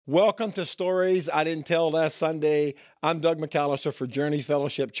Welcome to Stories I Didn't Tell Last Sunday. I'm Doug McAllister for Journey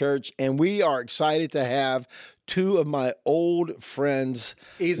Fellowship Church, and we are excited to have two of my old friends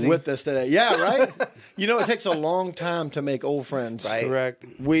with us today. Yeah, right? You know, it takes a long time to make old friends. Right. Correct.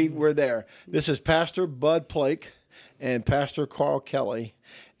 We're there. This is Pastor Bud Plake and Pastor Carl Kelly,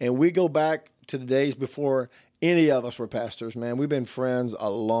 and we go back to the days before any of us were pastors, man. We've been friends a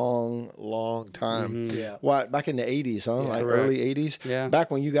long, long time. Mm-hmm. Yeah. What, back in the 80s, huh? Like correct. early 80s? Yeah. Back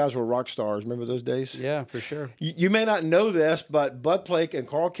when you guys were rock stars. Remember those days? Yeah, for sure. You may not know this, but Bud Plake and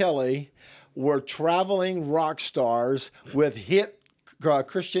Carl Kelly were traveling rock stars with hit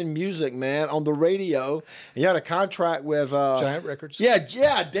Christian music, man, on the radio. And you had a contract with Giant Records. Yeah,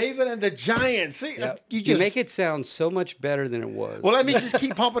 David and the Giants. See, Yep. You make it sound so much better than it was. Well, let me just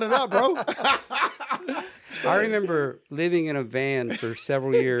keep pumping it up, bro. I remember living in a van for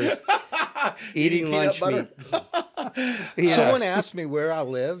several years, eating peanut lunch meat. butter. Yeah. Someone asked me where I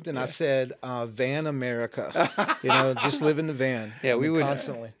lived, and I said, Van America. Just live in the van. Yeah, we would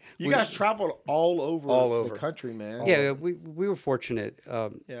constantly. You guys traveled all over over. the country, man. Yeah, we were fortunate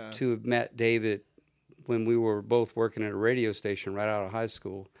Yeah. to have met David when we were both working at a radio station right out of high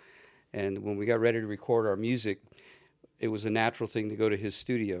school. And when we got ready to record our music, it was a natural thing to go to his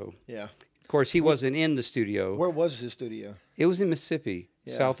studio. Yeah. Of course, he wasn't in the studio. Where was his studio? It was in Mississippi,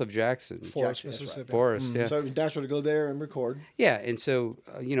 Yeah. south of Jackson. Forest, Jackson, that's right. Mississippi. Forest, yeah. So it was natural to go there and record. Yeah, and so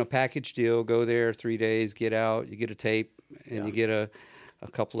package deal. Go there 3 days, get out. You get a tape, and you get a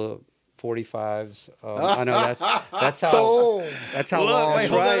couple of 45s. I know that's how Boom. that's how Look, long. wait,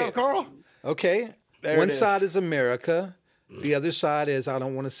 hold that right. up, Carl. Okay. There One it is. side is America. The other side is I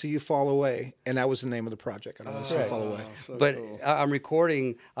don't want to see you fall away. And that was the name of the project. I don't want to see you fall away. So But cool. I'm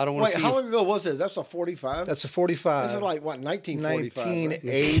recording. I don't want Wait, to see. how you- long ago was this? That's a 45? That's a 45. This is like, what, 1945? right?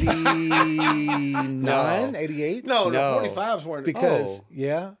 1989, 88? No, No. 45s weren't. Because, Oh.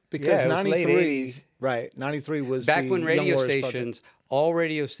 because it was late 93, 80s. right, 93 was back the when Young radio Warriors Project. stations, all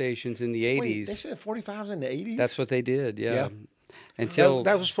radio stations in the Wait, 80s. they said 45s in the 80s? That's what they did. Yeah. Yeah. Until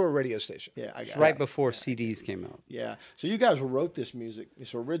That was for a radio station. Yeah, I got right it. before CDs came out. Yeah. So you guys wrote this music.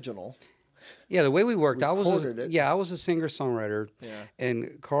 It's original. Yeah, the way we worked, I was Recorded it. a singer-songwriter, Yeah.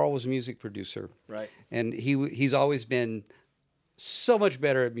 and Carl was a music producer. Right. And he's always been so much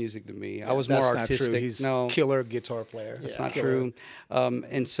better at music than me. I was That's more not artistic. true. He's no, killer guitar player. that's not true.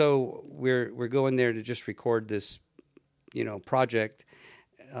 And so we're going there to just record this, project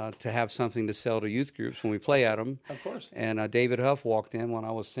to have something to sell to youth groups when we play at them. Of course. And David Huff walked in when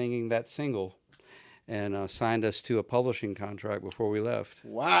I was singing that single, and signed us to a publishing contract before we left.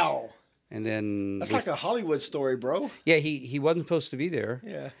 Wow. And then That's like a Hollywood story, bro. yeah, he wasn't supposed to be there.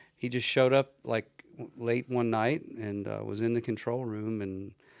 Yeah. He just showed up like late one night and was in the control room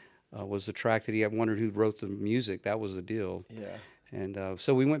and was the track that I wondered who wrote the music. That was the deal. Yeah. And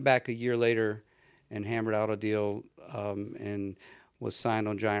so we went back a year later and hammered out a deal and was signed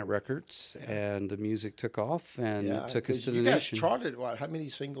on Giant Records, and the music took off and Yeah. it took us 'Cause to the you guys nation. charted what? How many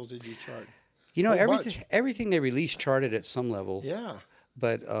singles did you chart? Whole bunch. everything they released charted at some level. Yeah.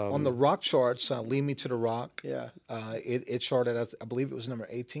 But On the rock charts, Lead Me to the Rock. Yeah. It charted, I believe it was number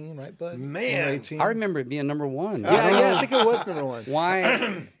 18, right, bud? Man. Number 18. I remember it being number one. Yeah, I think it was number one. Why?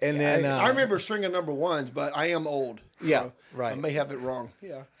 And then I remember string of number ones, but I am old. Yeah, so right. I may have it wrong.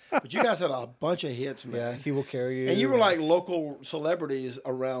 Yeah. But you guys had a bunch of hits, man. Yeah, He Will Carry You. And you were like local celebrities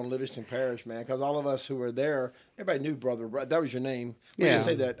around Livingston Parish, man, because all of us who were there, everybody knew Brother. That was your name. We Yeah. didn't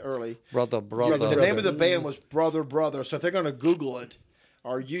say that early. brother. The name of the band was Brother. So if they're going to Google it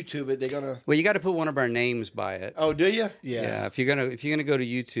or YouTube it, they're going to. Well, you got to put one of our names by it. Oh, do you? Yeah. If you're gonna go to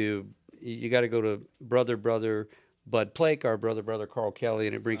YouTube, you got to go to Brother Bud Plake or Brother Carl Kelly,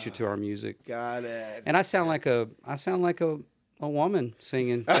 and it brings you to our music. Got it. And I sound like a woman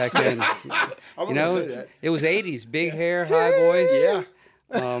singing back then. I was going to say that. It was '80s, big hair, high voice,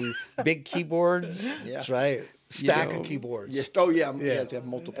 Yeah. big keyboards, Yeah. That's right. Stack know. of keyboards. Yes. Oh, yeah. You have to have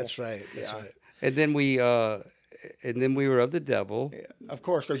multiple. That's right. That's Yeah. right. and then we were of the devil. Yeah, of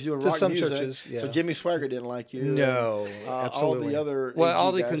course, because you were To rock some music. churches, yeah. So Jimmy Swagger didn't like you. No, All absolutely. the other Well, all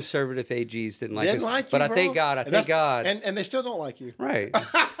AG the guys conservative AGs didn't like didn't us, like you, but I bro. thank God. And that's- God. And they still don't like you. Right.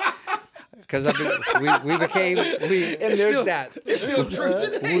 Because we became And there's still- that. It's still true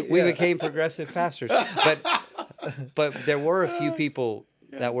today. we became progressive pastors, but there were a few people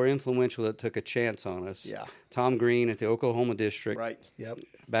that were influential that took a chance on us. Yeah. Tom Green at the Oklahoma District, Right. Yep.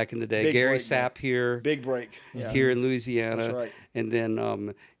 back in the day. Big Gary break, man. Sapp here, Big break. Yeah. here in Louisiana, That's right. and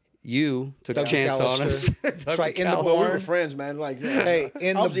then you took Doug a chance on us. McAllister. Doug That's right, in the McAllister. Well, we were barn. friends, man. Like, Hey,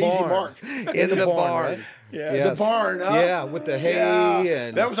 in I the was the easy barn. mark. In the barn. right? Yeah, Yes. the barn. Huh? Yeah, with the hay Yeah.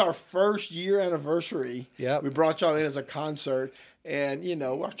 and That was our first year anniversary. Yep. We brought y'all in as a concert, And, you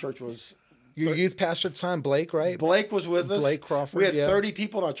know, our church was... Your youth pastor at the time, Blake, right? Blake was with us. Blake Crawford. We had yeah. 30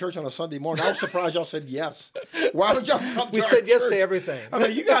 people in our church on a Sunday morning. I was surprised y'all said yes. Why would y'all come to We our said yes church? to everything. I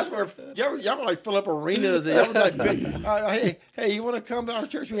mean, you guys were, y'all were like fill up arenas. And y'all was like, hey, you want to come to our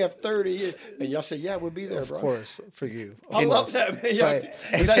church? We have 30. And y'all said, yeah, we'll be there, bro. Of course, for you. I love that, man. Right.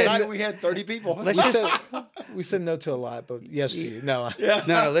 And that night we had 30 people. We said no to a lot, but yes to you. No.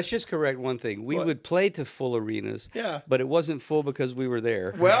 No, let's just correct one thing. We would play to full arenas, Yeah. but it wasn't full because we were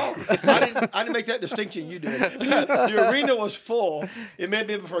there. Well, I didn't make that distinction you did. The arena was full. It may have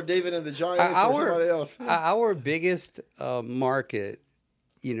been for David and the Giants or somebody else. Our biggest market,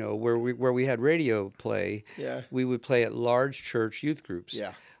 you know, where we had radio play, we would play at large church youth groups.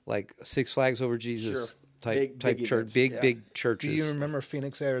 Yeah. Like Six Flags Over Jesus. Sure. Type Big church, events, big churches. Do you remember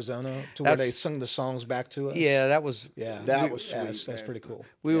Phoenix, Arizona, to where they sung the songs back to us? Yeah, that was that was sweet. That's pretty cool.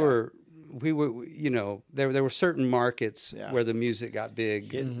 We were, you know, there were certain markets where the music got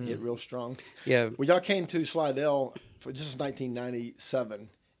big. Hit real strong. Yeah. When y'all came to Slidell, this is 1997.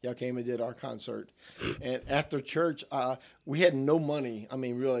 Y'all came and did our concert. And after church, we had no money. I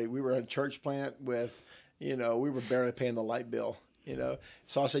mean, really, we were in a church plant with, you know, we were barely paying the light bill. You know,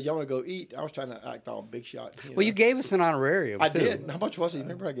 so I said, "Y'all want to go eat?" I was trying to act all big shot. You gave us an honerarium. I too. did. How much was it? You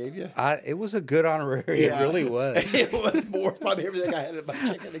remember I gave you? It was a good honorarium. It really was. It was more, probably everything I had in my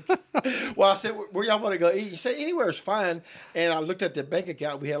chicken. Well, I said, "Where y'all want to go eat?" You said, "Anywhere is fine." And I looked at the bank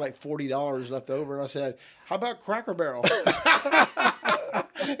account. We had like $40 left over, and I said, "How about Cracker Barrel?"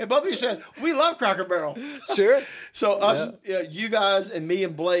 And both of you said, "We love Cracker Barrel." Sure. So us, you guys, and me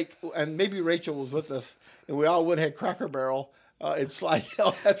and Blake, and maybe Rachel was with us, and we all went and had Cracker Barrel. In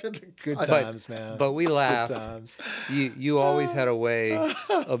Slidell. That's at the Good times, man. But we laughed. Good times. You always had a way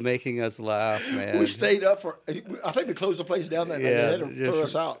of making us laugh, man. We stayed up for. I think we closed the place down that night. They had to throw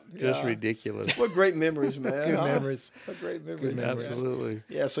us out. Just ridiculous. What great memories, man. Good memories. What great memories. Absolutely.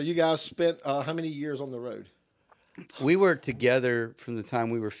 Yeah. So you guys spent how many years on the road? We were together from the time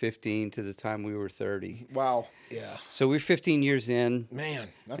we were 15 to the time we were 30. Wow. Yeah. So we're 15 years in. Man.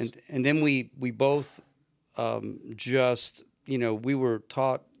 And then we both just. You know, we were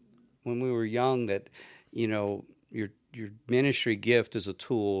taught when we were young that, you know, your ministry gift is a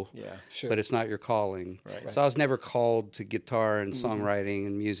tool, but it's not your calling. Right. So I was never called to guitar and songwriting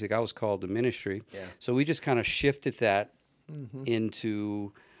and music. I was called to ministry. Yeah. So we just kind of shifted that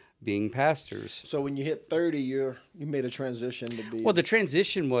into being pastors. So when you hit 30, you made a transition to be. Well, the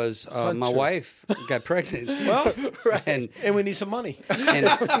transition was my wife got pregnant. Well, right. And we need some money.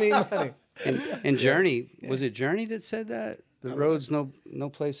 And, we need money. And Journey, was it Journey that said that? The road's no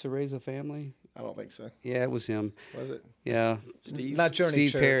place to raise a family? I don't think so. Yeah, it was him. Was it? Yeah. Steve? Not Journey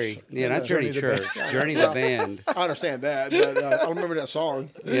Steve Church. Perry. Yeah, not Journey Church. Journey the band. I understand that, but I don't remember that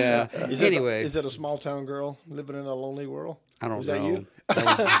song. Yeah. Anyway. Is it a small town girl living in a lonely world? I don't know. That you?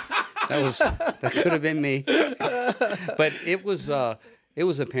 That could have been me. But it was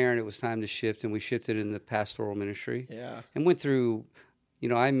apparent it was time to shift, and we shifted in the pastoral ministry. Yeah. And went through. You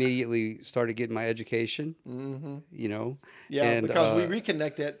know, I immediately started getting my education, you know. Yeah, and, because we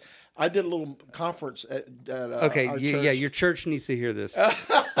reconnected. I did a little conference at okay, our yeah, church. your church needs to hear this. Here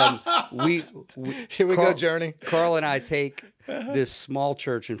we go, Journey. Carl and I take this small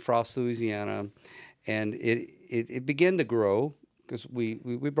church in Frost, Louisiana, and it began to grow because we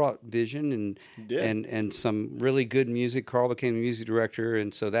brought vision and some really good music. Carl became the music director,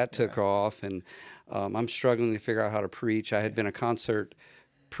 and so that took off. And I'm struggling to figure out how to preach. I had been a concert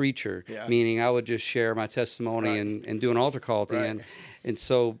preacher, meaning I would just share my testimony and do an altar call at the end. And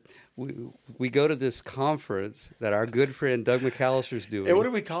so we go to this conference that our good friend Doug McAllister's doing. And what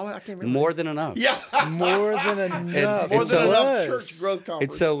do we call it? I can't remember. More Than Enough. Yeah. More Than Enough. More Than Enough Church Growth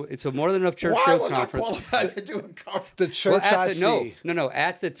Conference. It's a More Than Enough Church Why Growth was Conference. I qualified to do a conference? The church I see. No.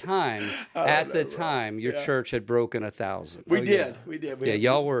 At the time, your church had broken 1,000. We did. Yeah,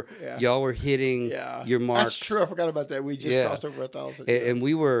 y'all were hitting your marks. That's true. I forgot about that. We just crossed over 1,000. And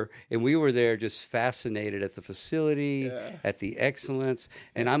we were there just fascinated at the facility, at the excellence,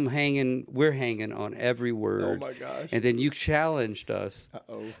 and we're hanging on every word. Oh my gosh. And then you challenged us.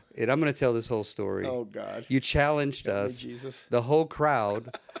 Uh-oh. And I'm going to tell this whole story. Oh God. You challenged us. Jesus. The whole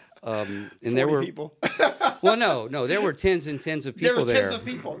crowd. And 40 there were people. Well, no, there were tens and tens of people there. There were tens of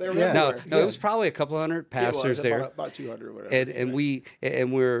people. They were No, everywhere. it was probably a couple hundred pastors there. About 200 or whatever.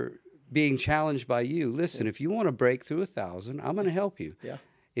 And we're being challenged by you. Listen, if you want to break through 1,000, I'm going to help you. Yeah.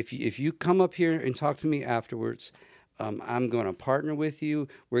 If you come up here and talk to me afterwards, I'm going to partner with you.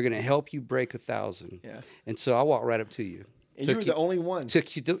 We're going to help you break 1,000. Yeah. And so I walked right up to you. And you were the only one.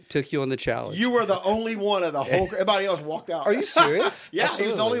 Took you on the challenge. You were the only one of the whole. Everybody else walked out. Are you serious? Yeah, Absolutely.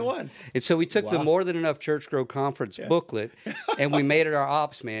 he was the only one. And so we took the More Than Enough Church Grow Conference booklet, and we made it our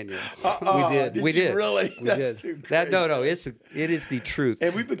ops manual. We did. We you did. Really? We That's did. too great. It is the truth.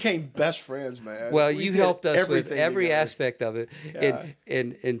 And we became best friends, man. Well, We you did helped us with everything every together. aspect of it. Yeah.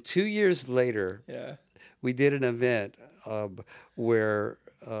 And 2 years later, Yeah. we did an event where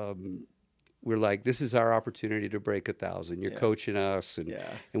we're like, this is our opportunity to break 1,000. You're coaching us,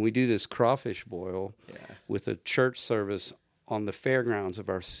 and we do this crawfish boil with a church service on the fairgrounds of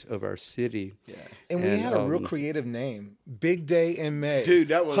our city. Yeah. And we had a real creative name, Big Day in May. Dude,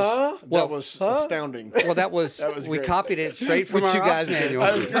 that was Huh? astounding. Well, that was we great. copied it straight from What our you guys ops did. manual.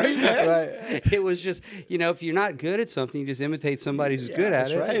 That was great, man. Right. It was just, if you're not good at something, you just imitate somebody who's good at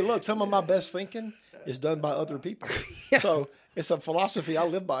That's it. right. Hey, look, some of my best thinking is done by other people. So it's a philosophy I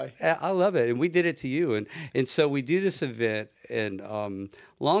live by. I love it, and we did it to you, and so we do this event. And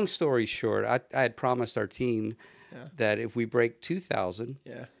long story short, I had promised our team that if we break 2,000,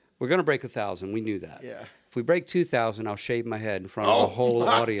 we're going to break 1,000. We knew that. Yeah. If we break 2,000, I'll shave my head in front of the whole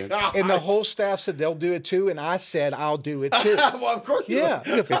audience. God. And the whole staff said they'll do it too, and I said I'll do it too. Well, of course you Yeah,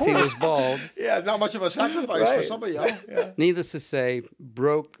 will. Because he was bald. Yeah, not much of a sacrifice for Right. somebody else. Yeah. Needless to say,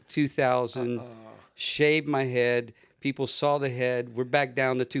 broke 2,000, shaved my head. People saw the head. We're back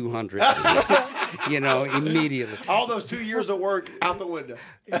down to 200. Immediately. All those 2 years of work out the window.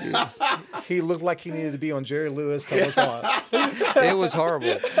 He looked like he needed to be on Jerry Lewis to look on. It was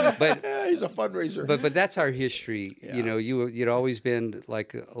horrible. But Yeah, he's a fundraiser. but that's our history. You'd always been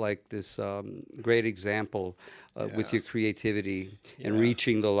like this great example with your creativity and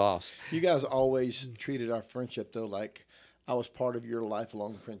reaching the lost. You guys always treated our friendship, though, like I was part of your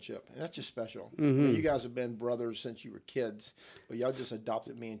lifelong friendship. And that's just special. I mean, you guys have been brothers since you were kids, but y'all just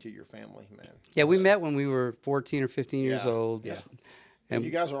adopted me into your family, man. Yeah, we met when we were 14 or 15 years old. Yeah. And you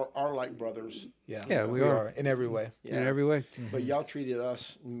guys are like brothers. Yeah, we we are. are in every way. Yeah. In every way. But y'all treated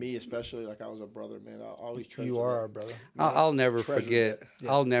us, me especially, like I was a brother, man. I always treasured You are that. our brother. I'll never treasure forget. that.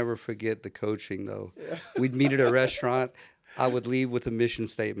 I'll never forget the coaching, though. We'd meet at a restaurant. I would leave with a mission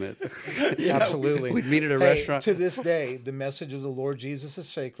statement. Absolutely. We'd meet at a Hey, restaurant. to this day, the message of the Lord Jesus is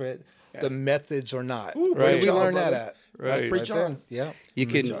sacred. The methods are not. Ooh, Where did preach we on, learn that brother. at? Right. Preach there. on. Yeah. You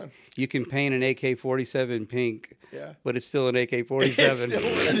John. can paint an AK-47 pink, Yeah. but it's still an It's AK-47. still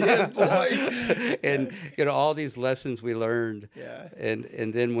what it is, boy. And all these lessons we learned. Yeah.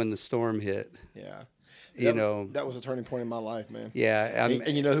 And then when the storm hit, Yeah. that was a turning point in my life, man. yeah,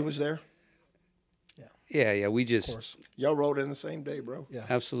 And you know who was there? yeah, we Of just course. Y'all rode in the same day, bro. Yeah.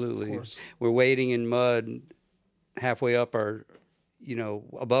 absolutely. course. We're wading in mud, halfway up our,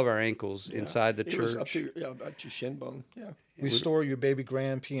 above our ankles inside the It was up church. to up to shin bone. Yeah. We store your baby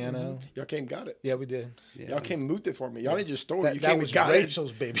grand piano. Y'all came and got it. Yeah, we did. Y'all came and moved it for me. Y'all didn't just store it. You That came was and got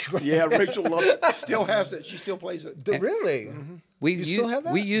Rachel's baby grand. it. Yeah, Rachel loved it. Still has it. She still plays it. Really? We still have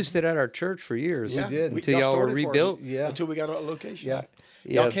that? We used it at our church for years. We did. Until y'all were stored it for us. rebuilt. Yeah. Until we got a location. Yeah.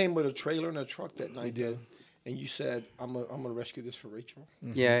 Yeah. Y'all came with a trailer and a truck that night. We did. And you said, I'm gonna rescue this for Rachel.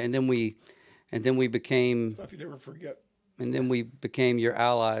 Yeah, and then we became Stuff you never forget. your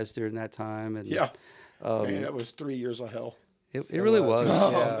allies during that time. And Yeah. Man, that was 3 years of hell. it really was.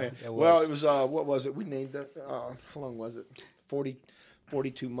 Oh, Yeah, man. it Well, it was, what was it? We named it, how long was it?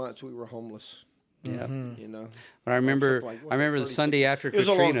 42 months we were homeless, Yeah. you know. But I remember Something like- I remember the 36. Sunday after It was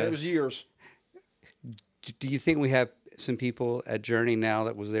a long Katrina. time. It was years. Do you think we have some people at Journey now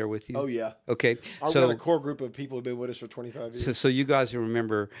that was there with you? Oh, yeah. Okay. I've So got a core group of people who've been with us for 25 years. So you guys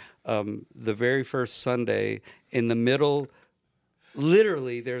remember the very first Sunday in the middle,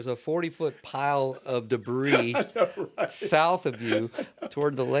 literally there's a 40-foot pile of debris south of you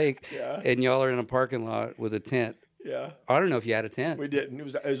toward the lake, and y'all are in a parking lot with a tent. Yeah. I don't know if you had a tent. We didn't.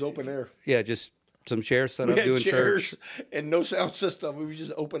 It was open air. Yeah, just some chairs set We up had doing chairs church. and no sound system. We were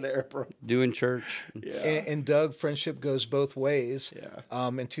just open air, bro. Doing church. Yeah. And Doug, friendship goes both ways. Yeah.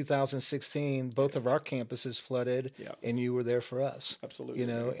 In 2016, both of our campuses flooded, Yeah. and you were there for us. Absolutely, You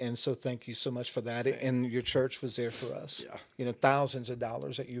know, and so thank you so much for that. And your church was there for us. Yeah. You know, thousands of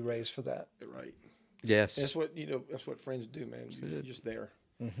dollars that you raised for that. Right. Yes. That's what that's what friends do, man. You're just there.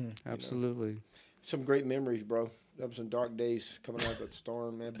 Absolutely. Some great memories, bro. There was some dark days coming out of that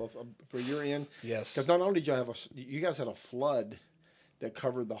storm, man. Both for your end. Yes. Because not only did you guys had a flood that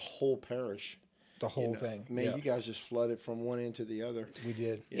covered the whole parish. The whole thing. Man, Yeah. you guys just flooded from one end to the other. We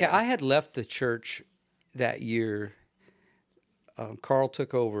did. Yeah, I had left the church that year. Carl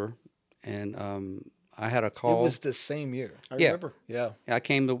took over, and I had a It call. was the same year. I Yeah. remember. Yeah. I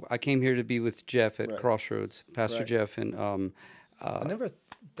came here to be with Jeff at Right. Crossroads, Pastor Right. Jeff, and I never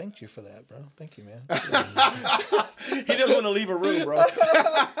Thank you for that, bro. Thank you, man. He doesn't want to leave a room, bro.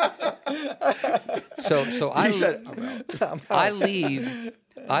 So I He said, "I'm out." I leave.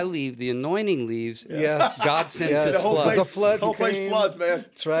 I leave. The anointing leaves. Yes. God sends Yes. his The whole flood. place, The floods whole place came. floods, man.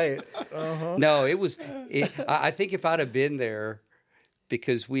 That's right. Uh-huh. No, it was. I think if I'd have been there,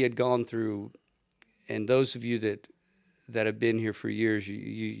 because we had gone through, and those of you that have been here for years,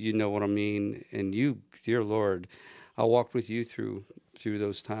 you know what I mean. And you, dear Lord, I walked with you through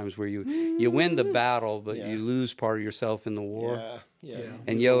those times where you win the battle, but Yeah. you lose part of yourself in the war. Yeah.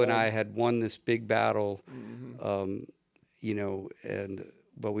 And Yo and I had won this big battle, Mm-hmm.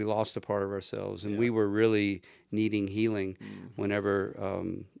 but we lost a part of ourselves, and we were really needing healing whenever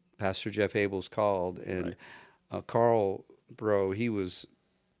Pastor Jeff Abels called, and Carl, bro, he was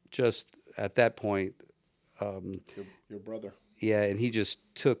just at that point, Your brother. yeah, and he just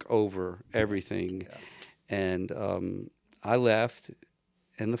took over everything, and I left,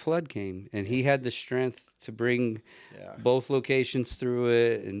 and the flood came, and he had the strength to bring both locations through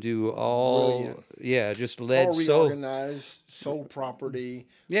it and do all, Brilliant. just led All so. reorganized, sold property,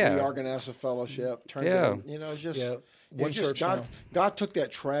 Yeah. reorganized the fellowship, turned Yeah. it in, it's just, Yeah. it's One just church God, now. God took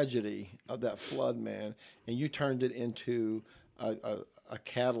that tragedy of that flood, man, and you turned it into a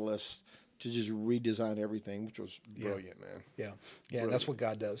catalyst to just redesign everything, which was brilliant, man. Yeah. Yeah. That's what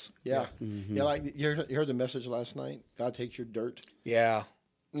God does. Yeah. Yeah, like you heard the message last night? God takes your dirt. Yeah.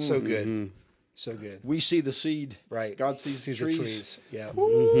 So good. So good. We see the seed. Right. God sees the trees. Yeah.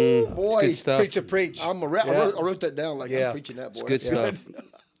 Boy, Good stuff. Preacher, preach. I wrote that down like I'm preaching that, boy. Good stuff.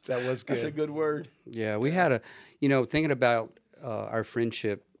 That was good. That's a good word. Yeah, we had thinking about our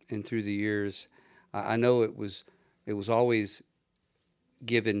friendship and through the years, I know it was always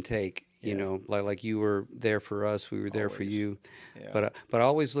give and take. You know, like you were there for us, we were there for you. Yeah. But I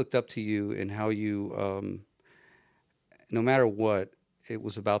always looked up to you and how you, no matter what, it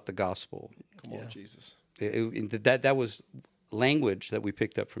was about the gospel. Come on, Jesus. That was language that we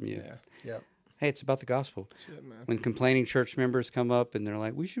picked up from you. Yeah. Yeah. Hey, it's about the gospel. That's it, man. When complaining church members come up and they're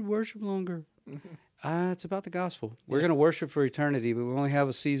like, we should worship longer. It's about the gospel. We're going to worship for eternity, but we only have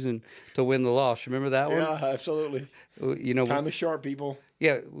a season to win the lost. Remember that one? Yeah, absolutely. You know, Time is short, people.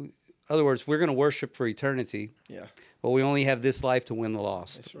 yeah. In other words, we're going to worship for eternity, Yeah, but we only have this life to win the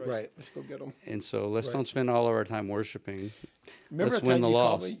lost. that's right. Right. Let's go get them. And so let's don't spend all of our time worshiping. Remember Let's the time win the you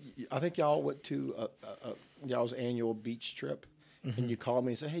called lost. me? I think y'all went to y'all's annual beach trip, and you called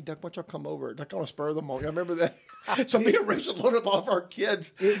me and said, "Hey, Doug, why don't y'all come over?" Like on a spur of the moment. I remember that. So me and Rachel loaded up all of our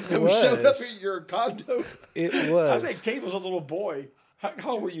kids, and we showed up was. at your condo. It was. I think Kate was a little boy.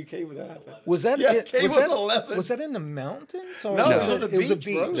 How old were you, Kate, when that happened? Was that Yeah, it? Kate was 11. Was that in the mountains? Or No, it was on the it was a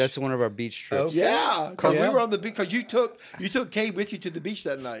beach, bro. That's one of our beach trips. Okay. Yeah, because Yeah. we were on the beach. Because you took Kate with you to the beach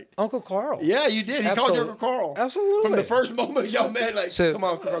that night. Uncle Carl. Yeah, you did. He called you Absolute- Uncle Carl. Absolutely. From the first moment y'all met, like, So- come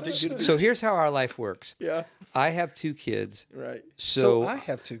on, Uncle Carl, take you to the So beach. here's how our life works. Yeah, I have 2 kids. right. So So, I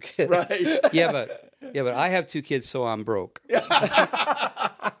have 2 kids. Right. yeah, but I have 2 kids, so I'm broke.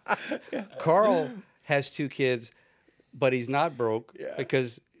 Carl has 2 kids, but he's not broke Yeah.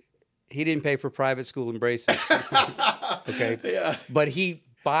 because he didn't pay for private school and braces. Okay. Yeah. But he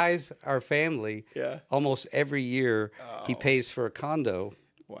buys our family Yeah. almost every year. He pays for a condo,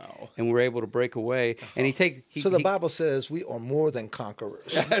 Wow. and we're able to break away. And So the Bible says we are more than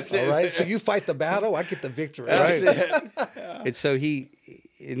conquerors. That's All it. right. So you fight the battle, I get the victory. That's Right. it. And so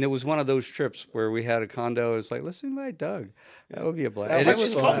and it was one of those trips where we had a condo. It's like, let's invite Doug. That would be a blast. That And He it was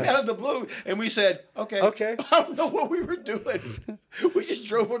just was called fun. me out of the blue, and we said, "Okay, Okay. I don't know what we were doing. We just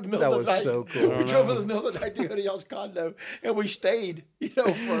drove in the middle That of the was night. so cool. We drove in the middle of the night to go to y'all's condo, and we stayed,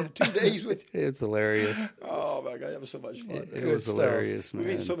 for 2 days with. It's hilarious. Oh my God, that was so much fun. It Good was stuff. hilarious, We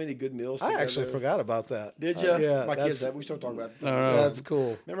man. made so many good meals. I together. actually forgot about that. Did you? Yeah. My kids. that's- We still talk about it. That's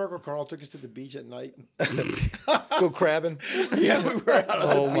cool. Remember Uncle Carl took us to the beach at night? Go crabbing. Yeah, we were out on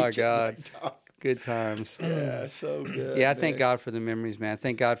the Oh my beach at God. night. Good times. Yeah, so good. Yeah, I thank man. God for the memories, man.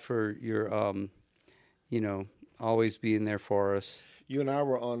 Thank God for your, always being there for us. You and I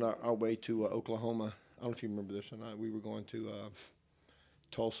were on our way to Oklahoma. I don't know if you remember this or not. We were going to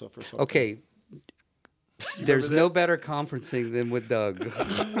Tulsa for something. Okay. There's no better conferencing than with Doug.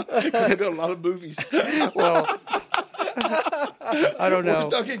 We go to a lot of movies. Well, I don't know.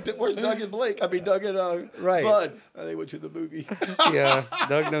 Where's Doug and Blake? I mean, Doug and Right. Bud. They went to the movie. Yeah,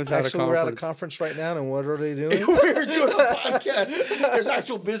 Doug knows how to Actually, we're at a conference. conference right now, and what are they doing? We were doing a podcast. There's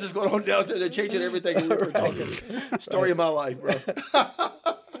actual business going on down there. They're changing everything. And we were talking. Story of my life, bro.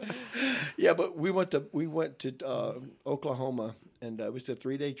 Yeah, but we went to Oklahoma, and it was a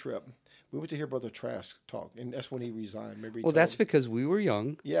 3-day trip. We went to hear Brother Trask talk, and that's when he resigned. Remember? Well, that's because we were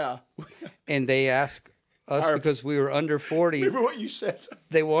young, yeah. and they asked us because we were under 40. Remember what you said?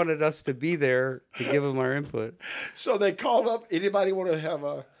 They wanted us to be there to give them our input. So they called up. Anybody want to have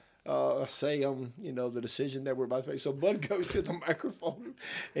a say on the decision that we're about to make? So Bud goes to the microphone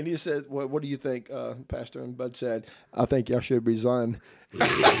and he said, "Well, what do you think, Pastor?" And Bud said, "I think y'all should resign."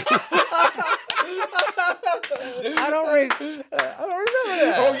 I don't remember that.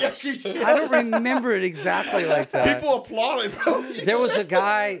 Oh yes, you did. I don't remember it exactly like that. People applauded. Bro. There was a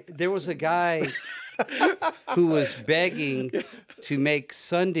guy who was begging to make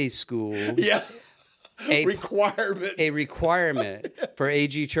Sunday school Yeah. a Requirement. requirement for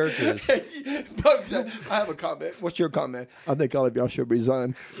AG churches. Bud said, I have a comment. What's your comment? I think all of y'all should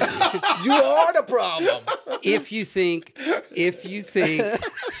resign. You are the problem. If you think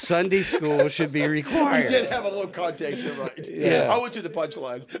Sunday school should be You did required, have a little context, you're right. Yeah. I went to the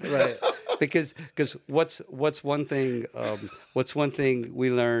punchline. Right. because what's one thing we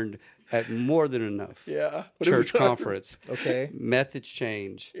learned at More Than Enough Yeah. church conference. Okay. Methods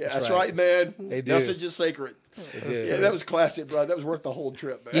change. Yeah, that's right, man. They do. Message is sacred. do. Yeah, that was classic, bro. That was worth the whole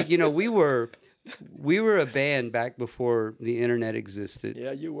trip, man. You know, we were a band back before the internet existed.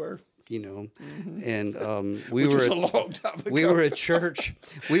 Yeah, you were. You know, and we Which were was a long time ago. we were a church.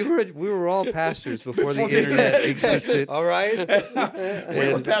 We were all pastors before the internet existed. All right.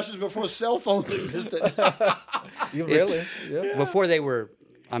 We were pastors before cell phones existed. You It's- really? Yeah. Before they were,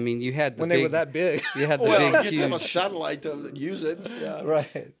 I mean, you had the When big, they were that big. you had the Well, big get them a huge. satellite to use it. Yeah,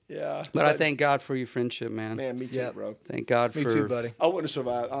 Right. yeah. But I thank God for your friendship, man. Man, me too, Yeah. bro. Thank God Me for too, buddy. I wouldn't have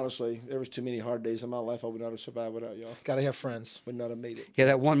survived, honestly. There was too many hard days in my life. I would not have survived without y'all. Gotta have friends. Would not have made it. Yeah,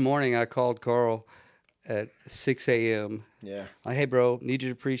 that one morning I called Carl at 6 a.m. Yeah. Hey, bro, need you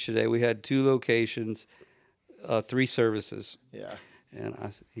to preach today. We had 2 locations, 3 services. Yeah. And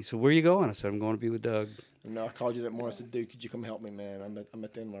he said, where are you going? I said, I'm going to be with Doug. No, I called you that morning. I said, dude, could you come help me, man? I'm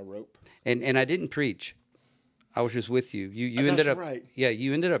at the end of my rope. And I didn't preach. I was just with you. You That's ended up right. Yeah,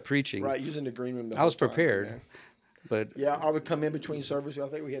 you ended up preaching. Right, you was in the green room the I was whole time, prepared. man. But Yeah, I would come in between services. I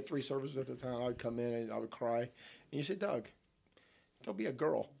think we had 3 services at the time. I would come in and I would cry. And you said, Doug, don't be a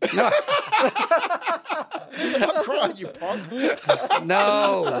girl. no, I'm crying, you punk.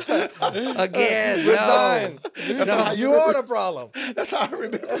 no. Again, Resign. no. You are the problem. That's how I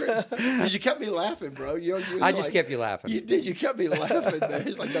remember it. You kept me laughing, bro. You was I just like- kept you laughing. You did. You kept me laughing, man.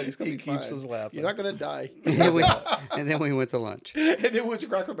 He's like, Doug, it's going to be He keeps fine. us laughing. You're not going to die. And then we went to lunch. And then we went to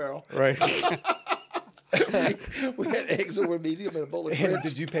Cracker Barrel. Right. We had eggs over medium and a bowl of And grits.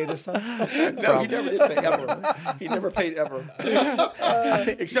 did you pay this time? No, he never did pay ever. He never paid ever.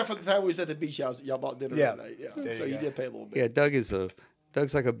 Except for the time we was at the beach house. Y'all bought dinner Yeah. that night. Yeah. There So you you go. did pay a little bit. Yeah,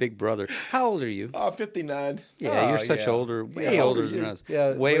 Doug's like a big brother. How old are you? 59. Yeah, you're Oh, such yeah. older, way how old older are than you? us.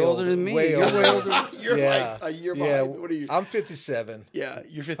 Yeah, way older than me. Way You're older. way older. You're Yeah. like a year Yeah. behind. What are you? I'm 57. Yeah,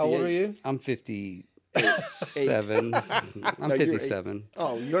 you're 58. How old are you? I'm 57. I'm No, you're 57.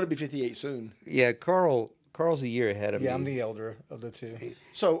 Oh, you're going to be 58 soon. Yeah, Carl's a year ahead of Yeah, me. I'm the elder of the two.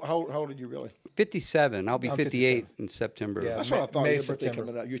 So how old are you really? 57. I'll be I'm 58 in September. Yeah. That's what I thought. May, Your birthday September.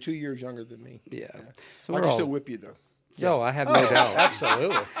 coming up. You're 2 years younger than me. Yeah. So So I we're can all, still whip you though. No, I have no doubt.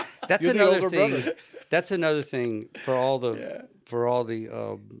 Absolutely. That's You're the another older thing. brother. That's another thing for all the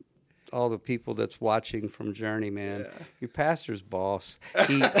Yeah. all the people that's watching from Journey, man. Yeah. Your pastor's boss.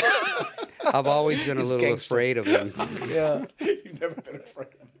 I've always been a little gangster. afraid of him. Yeah. You've never been afraid.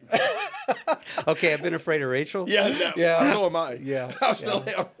 Okay, I've been afraid of Rachel. Yeah, no, Yeah. So am I. Yeah. I still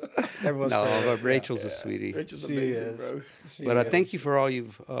am. Everyone's No, afraid. but Rachel's a sweetie. Rachel's She amazing, is. bro. She But I is. thank you for all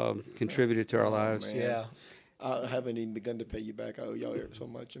you've contributed to our lives. man. Yeah. I haven't even begun to pay you back. I owe y'all so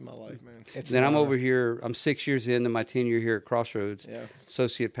much in my life, man. It's Then an I'm honor. over here. I'm 6 years into my tenure here at Crossroads. Yeah.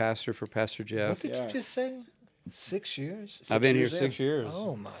 Associate pastor for Pastor Jeff. What did Yeah. you just say? 6 years? I've been here years in. 6 years.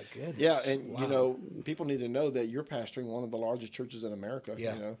 Oh my goodness. Yeah, and Wow. you know, people need to know that you're pastoring one of the largest churches in America.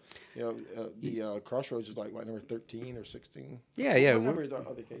 Yeah. The Crossroads is like what, number 13 or 16. Yeah, yeah. What number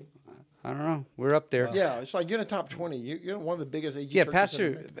are they, Kate? I don't know. We're up there. Yeah, it's like you're in the top 20. You're one of the biggest AG Yeah, churches in Pastor.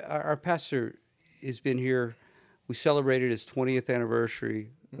 America. Our pastor has been here. We celebrated his 20th anniversary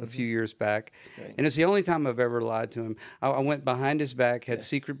a few years back, Okay. and it's the only time I've ever lied to him. I went behind his back, had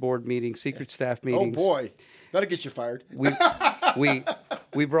secret board meetings, secret staff Oh meetings. boy, that'll get you fired.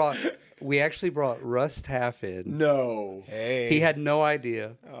 We actually brought Russ Taff in. No. Hey. He had no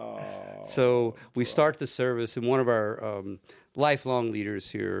idea. Oh, So we start the service, and one of our lifelong leaders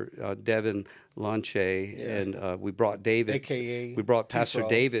here, Devin Lanche, and we brought David. AKA we brought Pastor T-Frog.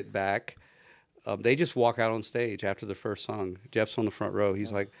 David back. They just walk out on stage after the first song. Jeff's on the front row.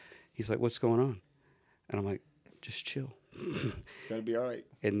 He's like, "What's going on?" And I'm like, "Just chill." it's gonna be all right.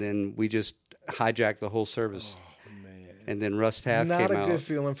 And then we just hijacked the whole service. Man. and then Russ Taff Not came a out. good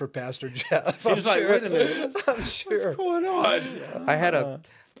feeling for Pastor Jeff. He was like, wait a minute. I'm sure. What's going on? I had a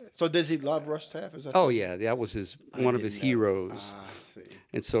So does he love Russ Taff? Is that oh yeah, that was one of his didn't know. heroes. I see.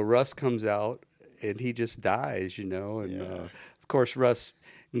 And so Russ comes out and he just dies, and of course Russ,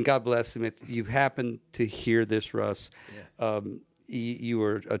 and God bless him. If you happen to hear this, Russ, you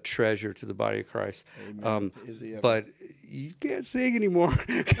are a treasure to the body of Christ. Amen. Is he ever? But you can't sing anymore.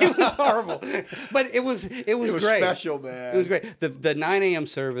 It was horrible, but it was was great. special, man. It was great. The 9 a.m.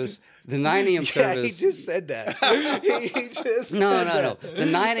 service. The 9 a.m. Yeah, service. he just said that. he just No. said that. The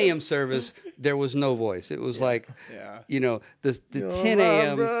 9 a.m. service, there was no voice. It was like, Yeah. the 10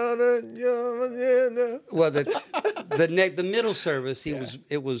 a.m. Well, the middle service,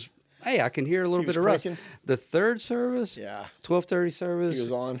 it was. Hey, I can hear a little He bit was of Russ. cranking? The third service, Yeah. 12:30 service, He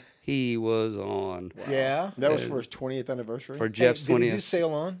was on. He was on Yeah. That was for his 20th anniversary. for Jeff's Hey, did he 20th. do Sail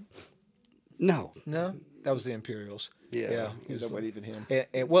On? No, No, that was the Imperials. Yeah. he Is that what even him?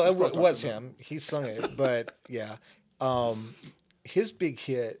 well, it talking was about. him. He sung it, but yeah. His big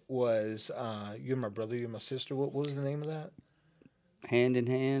hit was "You're My Brother, You're My Sister." What was the name of that? hand in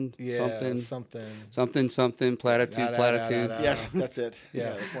hand, Yeah, something, platitude, platitude. Yes, that's it.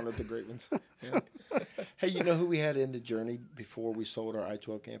 Yeah. It's one of the great ones. Yeah. Hey, you know who we had in the journey before we sold our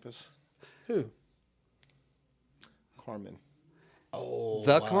I-12 campus? Who? Carmen. Oh,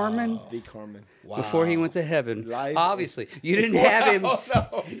 The Carmen, The Carmen. before he went to heaven. Live- Obviously, you didn't have him. Oh,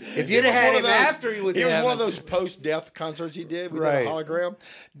 no. If you'd have had One him of those- after he went to was heaven, one of those post-death concerts he did. We Right. did a hologram.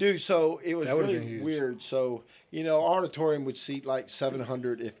 Dude, so it was That would've really been huge. weird. So, our auditorium would seat like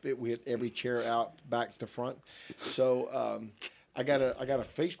 700 if we had every chair out back to front. So I got a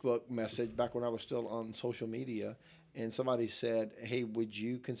Facebook message back when I was still on social media, and somebody said, hey, would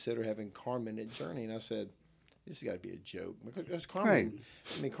you consider having Carmen at Journey? And I said, this has got to be a joke. Because Carmen, Right.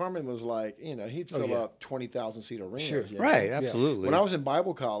 I mean, Carmen was like, he'd fill yeah. up 20,000 seat arenas. Sure. you know? right? Absolutely. When I was in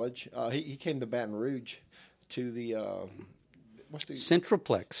Bible college, he came to Baton Rouge to the what's the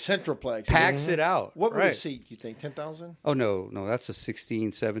Centralplex Centralplex. packs it out. What would right. the seat? You think 10,000? Oh no, that's a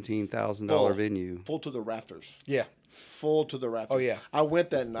 $16,000-$17,000 Full. venue. Full to the rafters. Yeah. Full to the rafters. Oh, yeah. I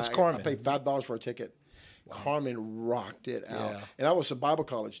went that night. Carmen. I paid $5 for a ticket. Carmen rocked it out. Yeah. And I was a Bible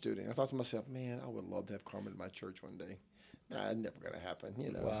college student. I thought to myself, man, I would love to have Carmen in my church one day. Nah, never going to happen,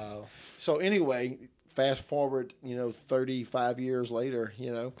 Wow. So anyway, fast forward, 35 years later,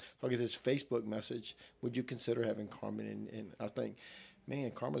 I get this Facebook message. Would you consider having Carmen? And I think,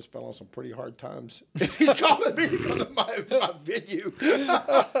 man, Carmen's fell on some pretty hard times. If he's calling me because of my venue.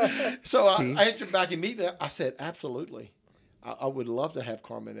 So I answered back immediately. I said, absolutely. I would love to have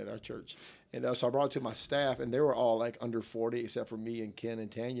Carmen at our church. And so I brought it to my staff, and they were all like under 40, except for me and Ken and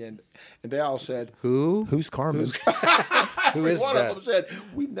Tanya. And they all said, Who's Carmen? Who is One that? of them said,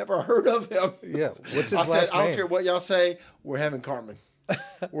 we've never heard of him. Yeah. What's his I said, last I don't name? care what y'all say. We're having Carmen.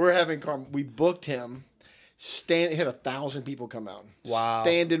 We're having Carmen. We booked him. Had 1,000 people come out. Wow.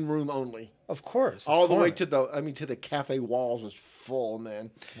 Standing room only. Of course. All the way Carmen. to the cafe walls was full,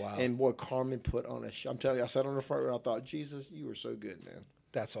 man. Wow. And boy, Carmen put on a show. I'm telling you, I sat on the front row. I thought, Jesus, you were so good, man.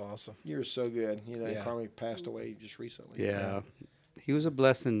 That's awesome. You were so good. Yeah. Carmen passed away just recently. Yeah. He was a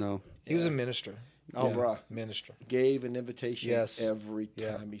blessing though. He was a minister. Oh, bruh. Minister. Gave an invitation Yes. every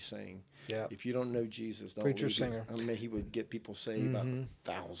Yeah. time he sang. Yeah. If you don't know Jesus, don't Preacher, leave it. singer. I mean, he would get people saved by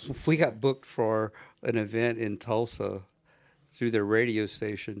thousands. We got booked for an event in Tulsa through their radio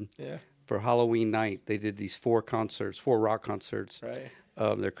station Yeah. for Halloween night. They did these 4 rock concerts. Right.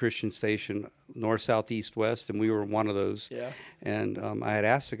 Their Christian station, north, south, east, west, and we were one of those. Yeah. And I had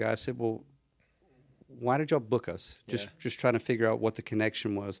asked the guy, I said, well, why did y'all book us? Just trying to figure out what the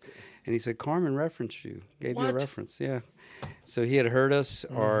connection was. And he said, Carmen referenced you, gave you a What? reference. Yeah. So he had heard us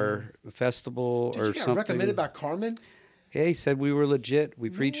or a festival Did or you get something. recommended by Carmen? Yeah, he said we were legit. We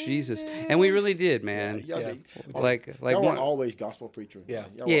preached Jesus. And we really did, man. Y'all Yeah. did- Like y'all one, were always gospel preachers. Yeah.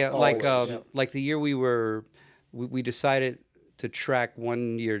 Y'all were yeah, like always- like the year we decided to track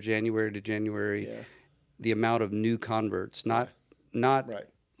one year, January to January, Yeah. the amount of new converts, not Right.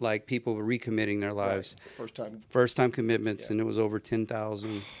 like people recommitting their lives. Right. First time commitments, and it was over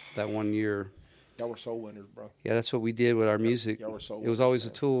 10,000 that one year. Y'all were soul winners, bro. Yeah, that's what we did with our music. y'all were soul It was winners, always a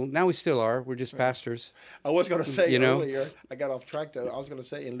man. tool. Now we still are. We're just pastors. I was going to say You know? earlier, I got off track though. I was going to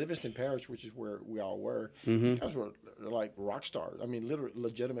say in Livingston Parish, which is where we all were, Mm-hmm. you guys were like rock stars. I mean, literally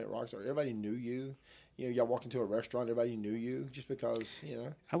legitimate rock stars. Everybody knew you. Y'all walk into a restaurant, everybody knew you just because,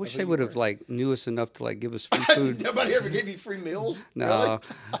 I wish that's they who would you have were. knew us enough to give us free food. Nobody ever gave you free meals? No,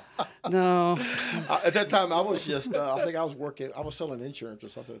 no. At that time, I was just, I think I was selling insurance or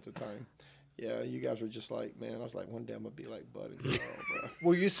something at the time. Yeah, you guys were just like, man, I was like, one day I'm going to be like Bud and Carl, bro.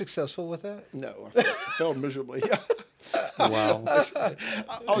 Were you successful with that? No, I failed miserably. Wow.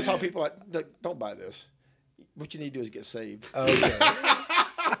 I would tell people like, "Look, don't buy this. What you need to do is get saved." Okay.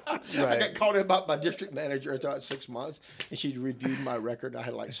 I got called in by my district manager about 6 months, and she reviewed my record. I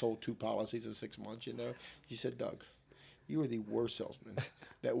had like sold 2 policies in 6 months. She said, "Doug, you are the worst salesman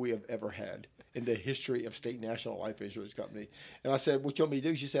that we have ever had in the history of State National Life Insurance Company." And I said, "What you want me to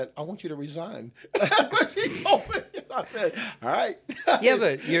do?" She said, "I want you to resign." She told me. And I said, "All right." Yeah,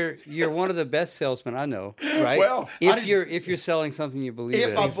 but you're one of the best salesmen I know. Right. Well, If you're selling something you believe in.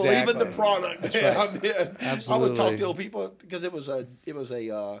 if I believe in the Exactly. product, man, I'm in. I would Absolutely. talk to people because it was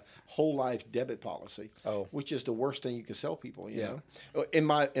a whole life debit policy, Oh. which is the worst thing you can sell people. You Yeah. know, in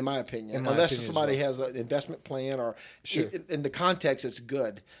my opinion, In my unless opinion as somebody well. has an investment plan or Sure. in the context, it's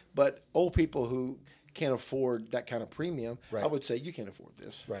good. But old people who can't afford that kind of premium, Right. I would say you can't afford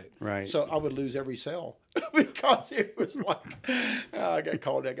this. Right. Right. So I would lose every sale because it was like I got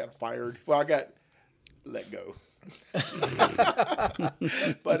called, I got fired. Well, I got let go.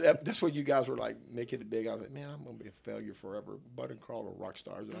 But that's what you guys were like making it big. I was like, man, I'm gonna be a failure forever. Bud and Carl are rock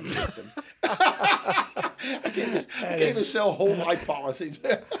stars, and I'm nothing. I can't even sell whole life policies.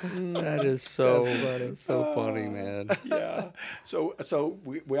 That is so That's funny. so funny, man. Yeah. So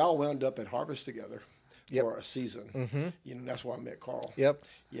we all wound up at Harvest together Yep. for a season. Mm-hmm. That's why I met Carl. Yep.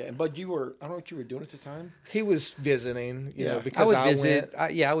 Yeah, and Bud, I don't know what you were doing at the time. He was visiting, Yeah. because I would visit.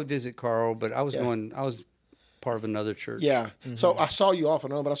 went. I would visit Carl, but I was Yeah. I was part of another church. Yeah. So I saw you off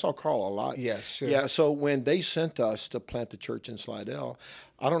and on, but I saw Carl a lot. Yeah, sure. Yeah. So when they sent us to plant the church in Slidell,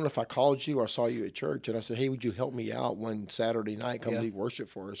 I don't know if I called you or saw you at church, and I said, "Hey, would you help me out one Saturday night? Come Yeah. lead worship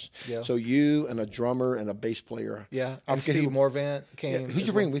for us." Yeah. So you and a drummer and a bass player. Yeah. I And forget Steve who- Morvant Yeah, came. who'd as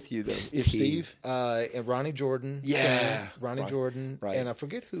you bring with you though? If Steve? And Ronnie Jordan. Yeah. Ronnie Right. Jordan. Right. And I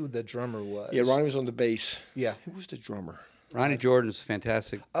forget who the drummer was. Yeah, Ronnie was on the bass. Yeah. Who was the drummer? Ronnie Jordan's a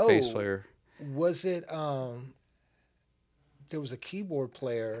fantastic bass Oh. player. Was it? There was a keyboard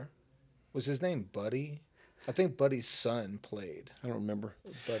player. Was his name Buddy? I think Buddy's son played. I don't remember.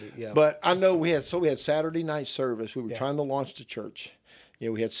 Buddy. Yeah. But I know we had Saturday night service. We were Yeah. trying to launch the church.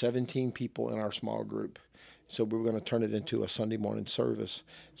 We had 17 people in our small group. So we were going to turn it into a Sunday morning service.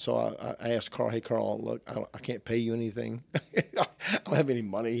 So I asked Carl, "Hey, Carl, look, I can't pay you anything. I don't have any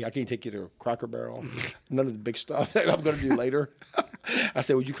money. I can't take you to Cracker Barrel. None of the big stuff that I'm going to do later." I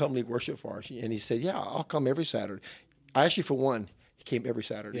said, "Would you come lead worship for us?" And he said, "Yeah, I'll come every Saturday." Actually, for one, he came every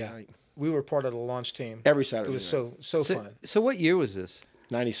Saturday yeah. night. We were part of the launch team. Every Saturday It was night. so fun. So what year was this?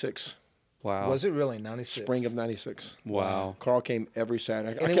 96. Wow. Was it really 96? Spring of 96. Wow. Carl came every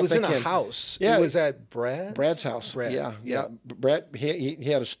Saturday. I And it kept was in a thinking, house. Yeah. It was at Brad's house. Brad. Yeah. Brad, he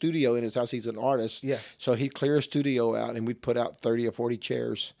had a studio in his house. He's an artist. Yeah. So he'd clear a studio out, and we'd put out 30 or 40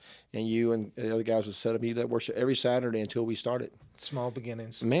 chairs, and you and the other guys would set up. He'd let worship every Saturday until we started. Small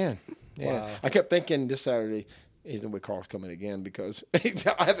beginnings. Man, yeah. Wow. I kept thinking this Saturday, there's no way Carl's coming again because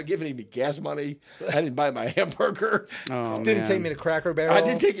I haven't given him any gas money. I didn't buy my hamburger. Oh, Didn't man. take me to Cracker Barrel. I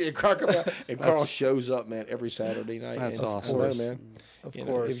didn't take it to Cracker Barrel. And Carl shows up, man, every Saturday night. That's and awesome. I know, man. Of It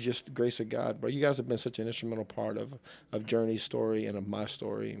course. was just the grace of God, bro. You guys have been such an instrumental part of Journey's story and of my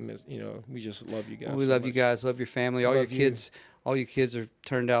story. And, we just love you guys. Well, we so love you much. guys. Love your family. All your Love you. kids. All you kids have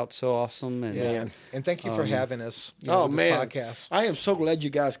turned out so awesome. And Yeah. Man. And thank you for having us. Oh, with this man. podcast. I am so glad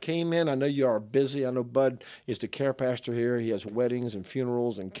you guys came in. I know you are busy. I know Bud is the care pastor here. He has weddings and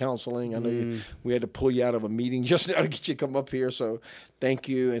funerals and counseling. I know we had to pull you out of a meeting just now to get you to come up here. So thank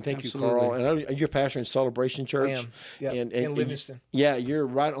you. And thank you, Carl. And I know you're pastor in Celebration Church. I am. Yeah. And In Livingston. Yeah, you're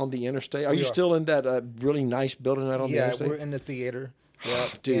right on the interstate. Are We you are. still in that really nice building right on the Yeah, interstate? we're in the theater. Yeah,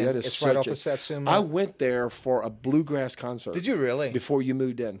 Dude, and that is it's right such off a- of Satsuma. I went there for a bluegrass concert. Did you really? Before you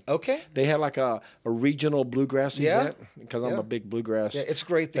moved in. Okay. They had like a regional bluegrass Yeah. event because I'm Yeah. a big bluegrass Yeah, it's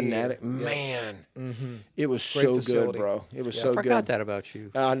great theater. fanatic. Yeah. Man, it was Great so facility. good, bro. It was Yeah. so I forgot good. that about you.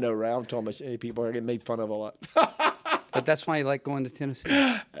 I know, right? I'm talking about any people. I get made fun of a lot. But that's why you like going to Tennessee. You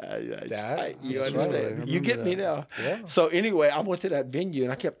That's understand? right. You get me now. Yeah. So anyway, I went to that venue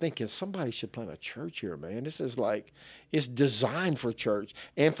and I kept thinking somebody should plant a church here, man. This is like it's designed for church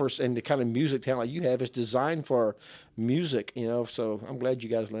and the kind of music talent you have is designed for music. So I'm glad you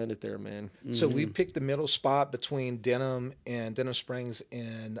guys landed there, man. So we picked the middle spot between Denham Springs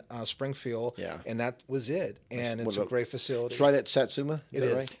and Springfield. Yeah. And that was it. And it's a great facility. It's right at Satsuma. It that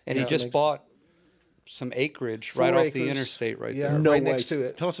is. right? And he Yeah. just bought some acreage right 4 off the acres. interstate right Yeah. there. No right way. next to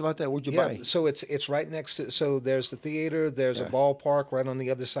it. Tell us about that. Where'd you Yeah, buy? so it's right next to. So there's the theater. There's a ballpark right on the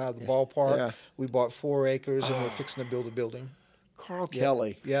other side of the ballpark. Yeah. We bought 4 acres, and we're fixing to build a building. Carl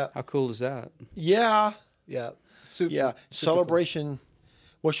Kelly. Yeah, How cool is that? Yeah. yeah, super. Yeah. super cool. Celebration.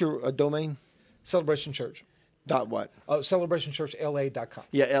 What's your domain? Celebration Church. Dot what? CelebrationChurchLA.com.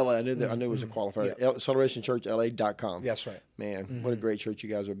 Yeah, LA. I knew that. I knew it was a qualifier. Yeah. CelebrationChurchLA.com. That's right. Man, what a great church you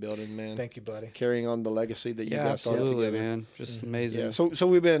guys are building, man. Thank you, buddy. Carrying on the legacy that you guys started absolutely, together. man. Just amazing. Yeah. So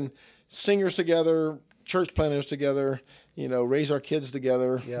we've been singers together, church planners together. Raise our kids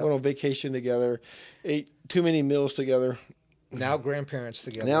together. Yeah. Went on vacation together. Ate too many meals together. Now grandparents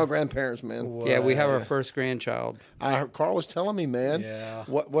together. Now grandparents, man. What? Yeah, we have our first grandchild, I heard Carl was telling me, man. Yeah.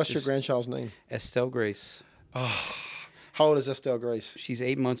 What's your grandchild's name? Estelle Grace. How old is Estelle Grace? She's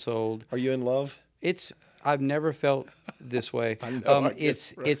 8 months old. Are you in love? I've never felt this way. I know, I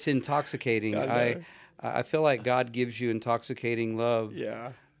guess, it's intoxicating. I know. I feel like God gives you intoxicating love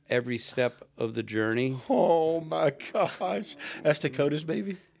Yeah. every step of the journey. Oh my gosh. That's Dakota's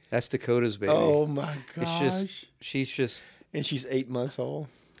baby? That's Dakota's baby. Oh my gosh. She's just And she's 8 months old.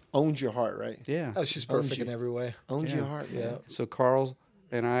 Owns your heart, right? yeah. Oh, she's perfect in every way. Owns Yeah. your heart, man. Yeah. So Carl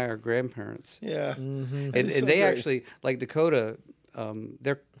and I are grandparents. Yeah. And, That is and so they great. actually, like Dakota,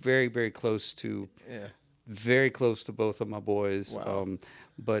 they're very, very close to both of my boys. Wow.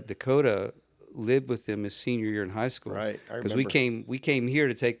 But Dakota lived with them his senior year in high school. Right, I Because we remember. came here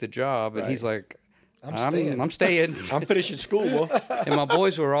to take the job, and he's like, I'm staying. I'm finishing school. And my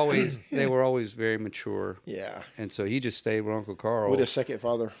boys were always very mature. Yeah. And so he just stayed with Uncle Carl. With a second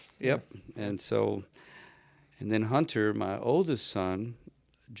father. Yep. And then Hunter, my oldest son,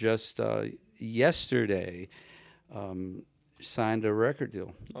 just yesterday signed a record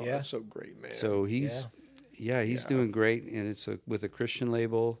deal. Oh, Yeah. that's so great, man. So he's doing great, and it's with a Christian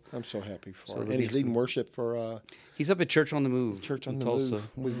label. I'm so happy for So him. there'll And be he's leading some- worship for He's up at Church on the Move, Church on in the Tulsa.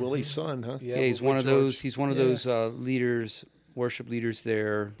 Move with Willie's son, huh? Yeah. Yeah, he's with one of George. those. He's one of those leaders, worship leaders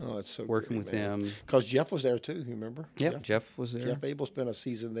there, Oh, that's so working with them. Because Jeff was there too, you remember? Yep, Jeff was there. Jeff Abel spent a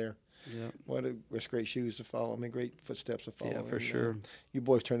season there. Yep. What great shoes to follow. I mean, great footsteps to follow. Yeah, for And, sure. You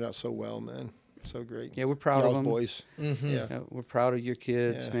boys turned out so well, man. So great. Yeah, we're proud Y'all of them. boys. Mm-hmm. Yeah. Yeah, we're proud of your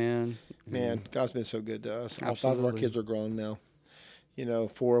kids, Yeah. man. Man, God's been so good to us. All 5 of our Absolutely. kids are grown now.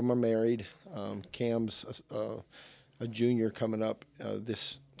 4 of them are married. Cam's a junior coming up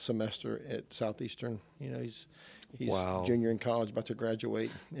this semester at Southeastern. He's Wow. junior in college, about to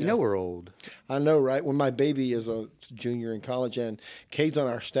graduate. You know we're old. I know, right? When my baby is a junior in college, and Cade's on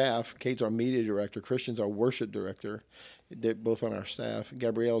our staff. Cade's our media director. Christian's our worship director. They're both on our staff.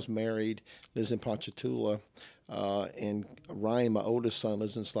 Gabrielle's married, lives in Ponchatoula. And Ryan, my oldest son,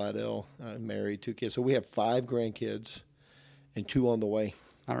 lives in Slidell, married, 2 kids. So we have 5 grandkids and 2 on the way.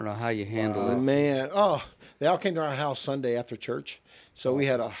 I don't know how you handle it. Man, they all came to our house Sunday after church. So we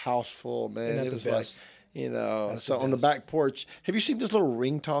had a house full, man. Isn't that It the was best? like, That's so the on the best. back porch. Have you seen this little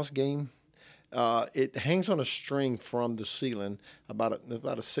ring toss game? It hangs on a string from the ceiling, about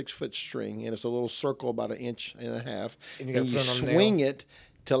a 6-foot string, and it's a little circle about 1.5 inches. And you gotta put it on a nail. swing it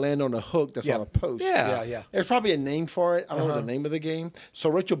to land on a hook that's Yeah. on a post. Yeah. Yeah. There's probably a name for it. I don't know Uh-huh. the name of the game. So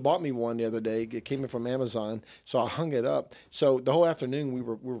Rachel bought me one the other day. It came in from Amazon. So I hung it up. So the whole afternoon we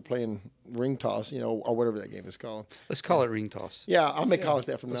were playing ring toss, or whatever that game is called. Let's call it ring toss. Yeah, I may call it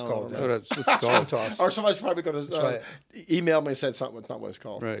that from let's now call on. it Oh, that. that's what it's called. Toss. Or somebody's probably going to right. email me and said something. It's not what it's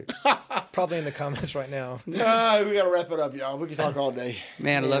called. Right. Probably in the comments right now. We got to wrap it up, y'all. We can talk all day.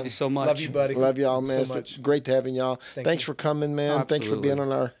 Man, I love you so much. Love you, buddy. Love y'all, So man. It's much. great having y'all. Thank Thanks you. for coming, man. Thanks for Absolutely. being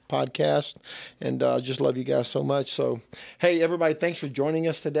on our podcast. And just love you guys so much. So, hey, everybody, thanks for joining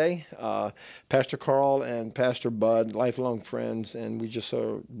us today. Pastor Carl and Pastor Bud, lifelong friends, and we just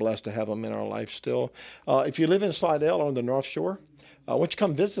so blessed to have them in our life still. If you live in Slidell on the North Shore, why don't you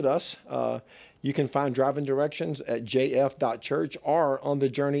come visit us? You can find driving directions at jf.church or on the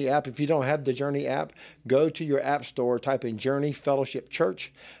Journey app. If you don't have the Journey app, go to your app store, type in Journey Fellowship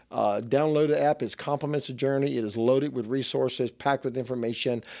Church. Download the app. It complements the journey. It is loaded with resources, packed with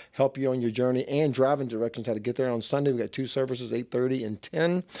information, help you on your journey, and driving directions how to get there on Sunday. We got 2 services, 8:30 and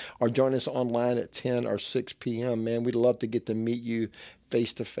 10. Or join us online at 10 or 6 p.m. Man, we'd love to get to meet you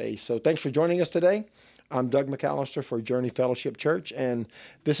face to face. So thanks for joining us today. I'm Doug McAllister for Journey Fellowship Church, and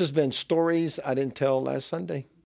this has been Stories I Didn't Tell Last Sunday.